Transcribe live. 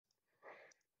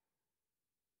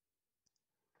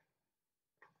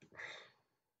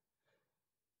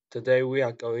Today we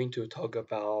are going to talk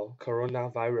about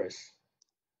coronavirus.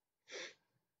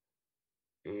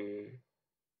 Mm,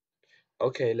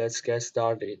 okay, let's get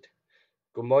started.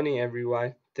 Good morning,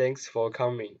 everyone. Thanks for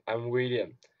coming. I'm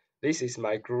William. This is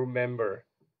my group member,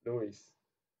 Louis.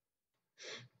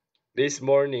 This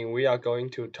morning we are going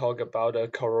to talk about the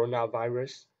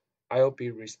coronavirus. I'll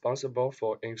be responsible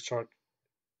for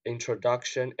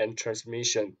introduction and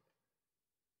transmission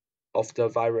of the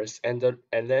virus, and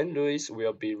then Louis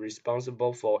will be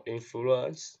responsible for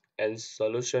influence and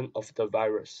solution of the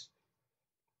virus.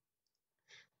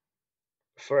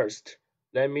 First,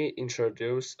 let me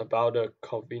introduce about the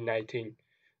COVID-19.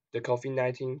 The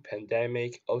COVID-19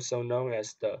 pandemic, also known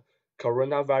as the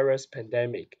coronavirus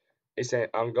pandemic, is an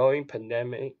ongoing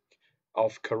pandemic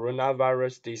of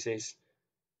coronavirus disease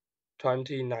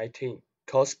 2019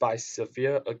 caused by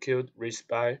severe acute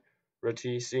respiratory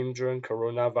syndrome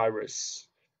coronavirus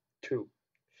 2.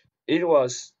 It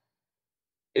was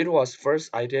it was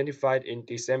first identified in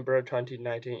December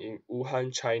 2019 in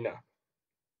Wuhan, China.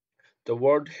 The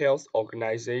World Health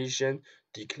Organization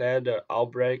declared the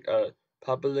outbreak a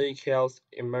public health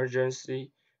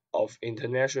emergency of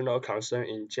international concern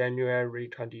in January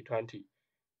 2020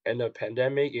 and a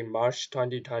pandemic in March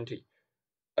 2020.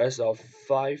 As of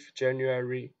 5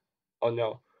 January, oh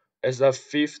no, as of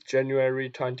 5th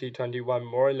January 2021,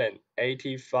 more than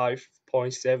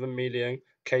 85.7 million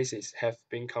cases have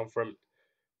been confirmed,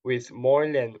 with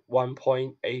more than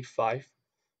 1.85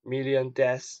 million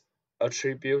deaths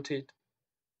attributed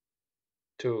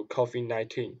to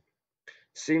COVID-19.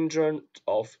 Symptoms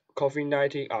of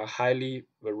COVID-19 are highly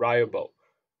variable,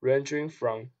 ranging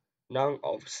from none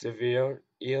of severe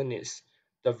illness.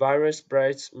 The virus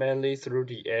spreads mainly through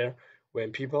the air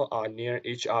when people are near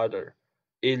each other.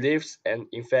 It leaves an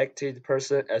infected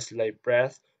person as they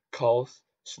breathe, cough,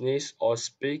 sneeze, or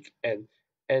speak and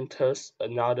enters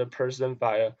another person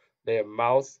via their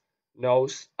mouth,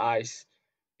 nose, eyes.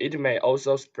 It may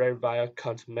also spread via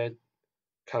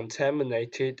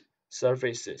contaminated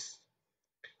surfaces.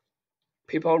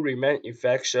 People remain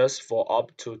infectious for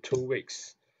up to 2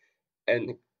 weeks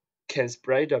and can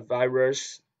spread the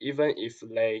virus even if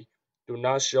they do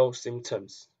not show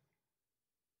symptoms.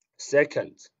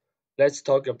 Second, let's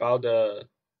talk about the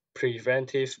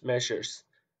preventive measures.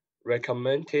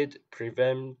 Recommended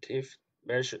preventive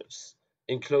measures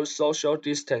include social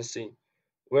distancing,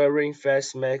 wearing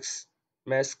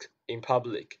masks in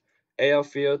public, air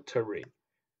filtering,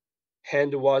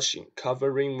 hand washing,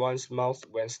 covering one's mouth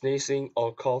when sneezing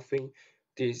or coughing,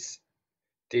 dis-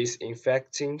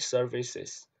 disinfecting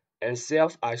services, and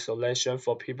self-isolation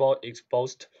for people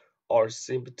exposed or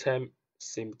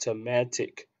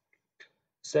symptomatic.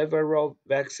 Several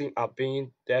vaccines are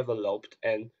being developed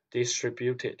and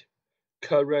distributed.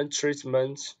 Current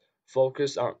treatments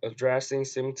focus on addressing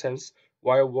symptoms,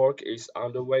 while work is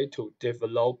underway to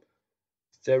develop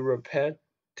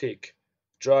therapeutic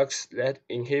drugs that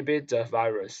inhibit the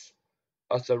virus.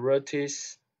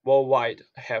 Authorities worldwide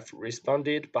have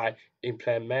responded by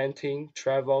implementing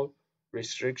travel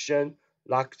restriction,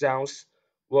 lockdowns,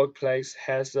 workplace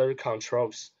hazard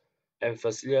controls, and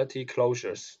facility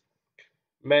closures.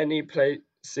 Many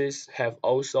places have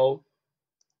also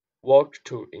worked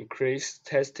to increase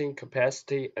testing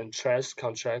capacity and trace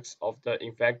contacts of the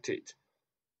infected.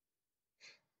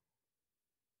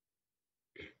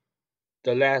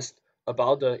 The last,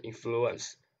 about the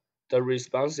influence. The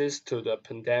responses to the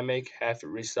pandemic have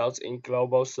resulted in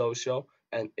global social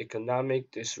and economic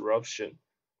disruption,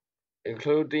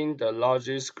 including the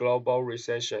largest global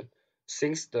recession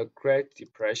since the Great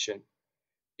Depression.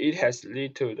 It has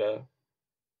led to the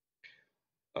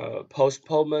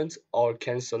postponement or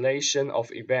cancellation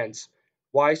of events,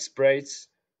 widespread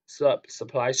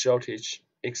supply shortage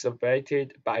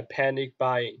exacerbated by panic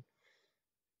buying,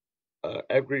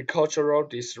 agricultural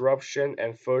disruption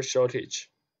and food shortage,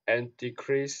 and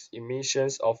decreased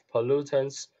emissions of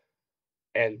pollutants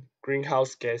and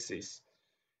greenhouse gases.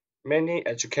 Many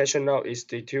educational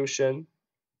institutions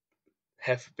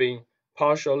have been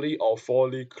partially or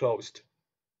fully closed.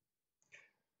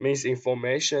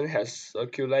 Misinformation has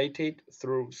circulated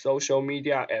through social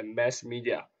media and mass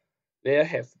media. There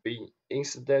have been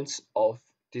incidents of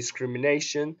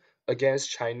discrimination against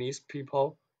Chinese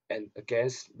people and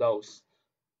against those.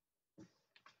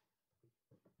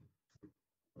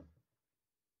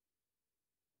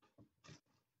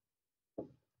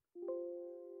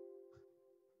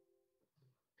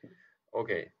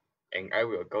 Okay, and I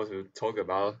will go to talk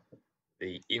about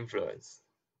the influence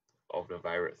of the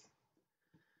virus.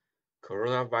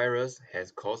 Coronavirus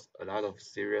has caused a lot of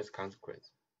serious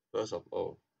consequences. First of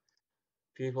all,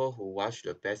 people who watch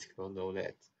the basketball know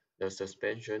that the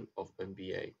suspension of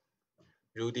NBA.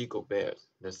 Rudy Gobert,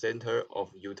 the center of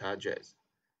Utah Jazz,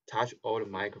 touched all the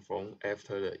microphone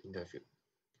after the interview.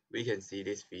 We can see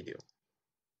this video.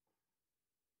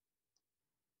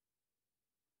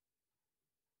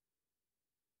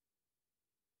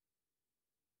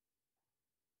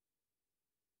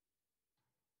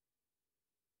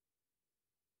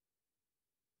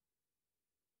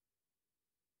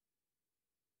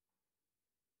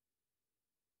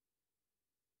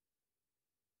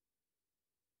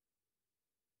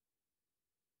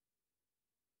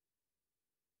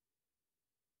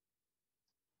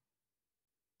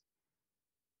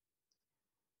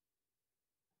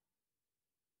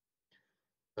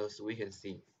 As we can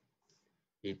see,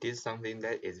 he did something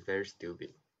that is very stupid.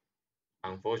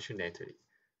 Unfortunately,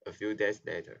 a few days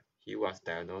later, he was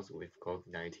diagnosed with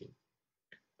COVID-19.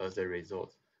 As a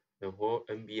result, the whole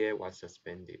NBA was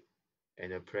suspended,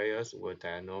 and the players were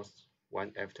diagnosed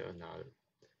one after another.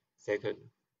 Second,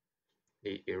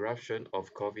 the eruption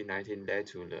of COVID-19 led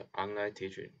to the online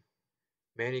teaching.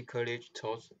 Many colleges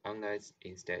taught online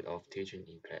instead of teaching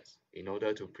in class in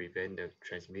order to prevent the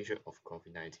transmission of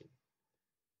COVID-19.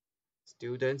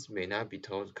 Students may not be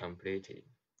taught completely.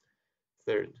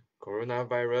 Third,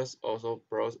 coronavirus also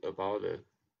brought about the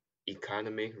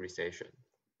economic recession.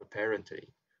 Apparently,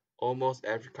 almost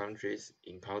every country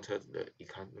encountered the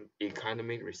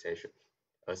economic recession,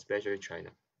 especially China,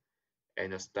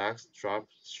 and the stocks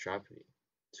dropped sharply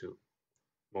too.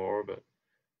 Moreover,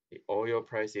 the oil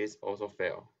prices also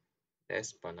fell.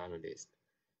 Last but not least,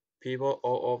 people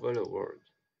all over the world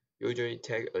usually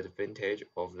take advantage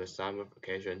of the summer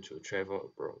vacation to travel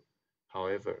abroad.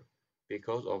 However,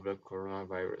 because of the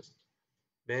coronavirus,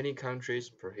 many countries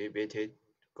prohibited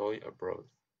going abroad.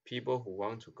 People who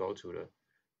want to go to the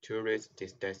tourist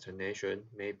destination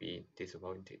may be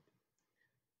disappointed.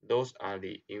 Those are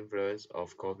the influence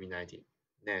of COVID-19.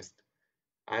 Next,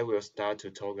 I will start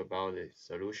to talk about the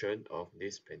solution of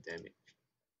this pandemic.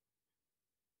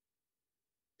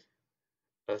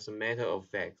 As a matter of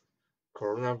fact,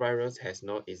 coronavirus has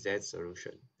no exact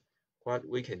solution. What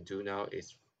we can do now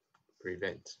is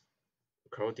prevent.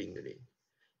 Accordingly,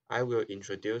 I will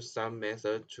introduce some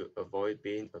methods to avoid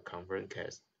being a confirmed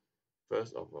case.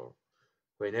 First of all,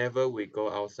 whenever we go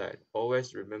outside,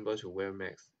 always remember to wear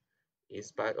masks. In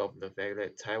spite of the fact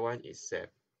that Taiwan is safe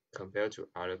compared to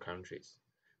other countries,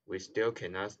 we still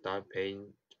cannot stop paying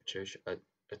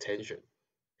attention.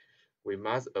 We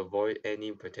must avoid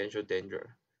any potential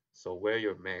danger, so wear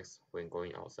your mask when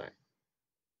going outside.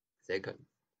 Second,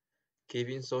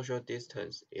 keeping social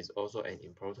distance is also an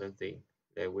important thing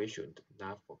that we should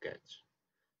not forget.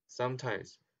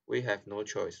 Sometimes we have no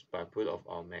choice but put off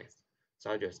our masks,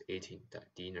 such as eating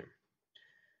dinner.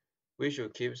 We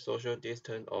should keep social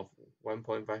distance of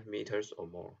 1.5 meters or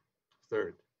more.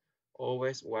 Third,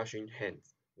 always washing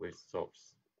hands with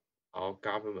soaps. Our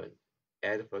government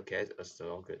advocates a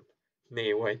slogan,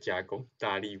 内外夹攻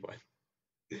大力丸.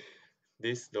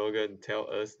 This slogan tells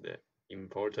us the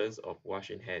importance of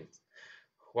washing hands.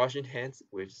 Washing hands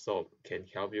with soap can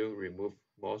help you remove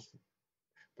most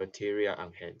bacteria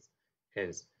on hands.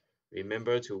 Hence,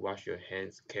 remember to wash your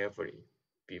hands carefully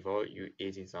before you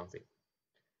eating something.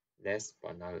 Last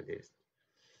but not least,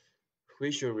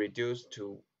 we should reduce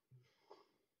to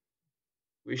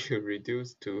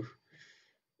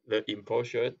the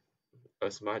imposture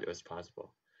as much as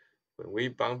possible. When we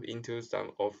bump into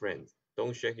some old friends,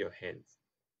 don't shake your hands.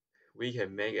 We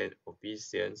can make an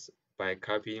obeisance by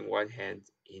cupping one hand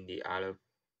in the other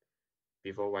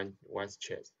before one's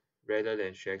chest, rather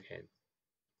than shake hands.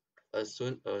 As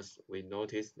soon as we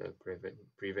notice the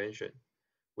prevention,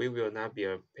 we will not be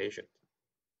a patient.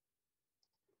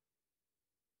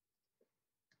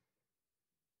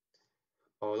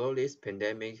 Although this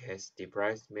pandemic has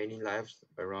deprived many lives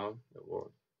around the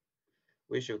world,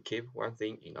 we should keep one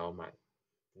thing in our mind: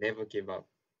 never give up.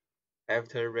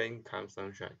 After rain comes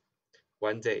sunshine.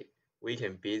 One day, we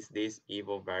can beat this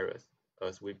evil virus,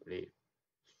 as we believe.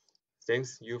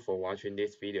 Thanks you for watching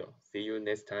this video. See you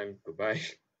next time. Goodbye.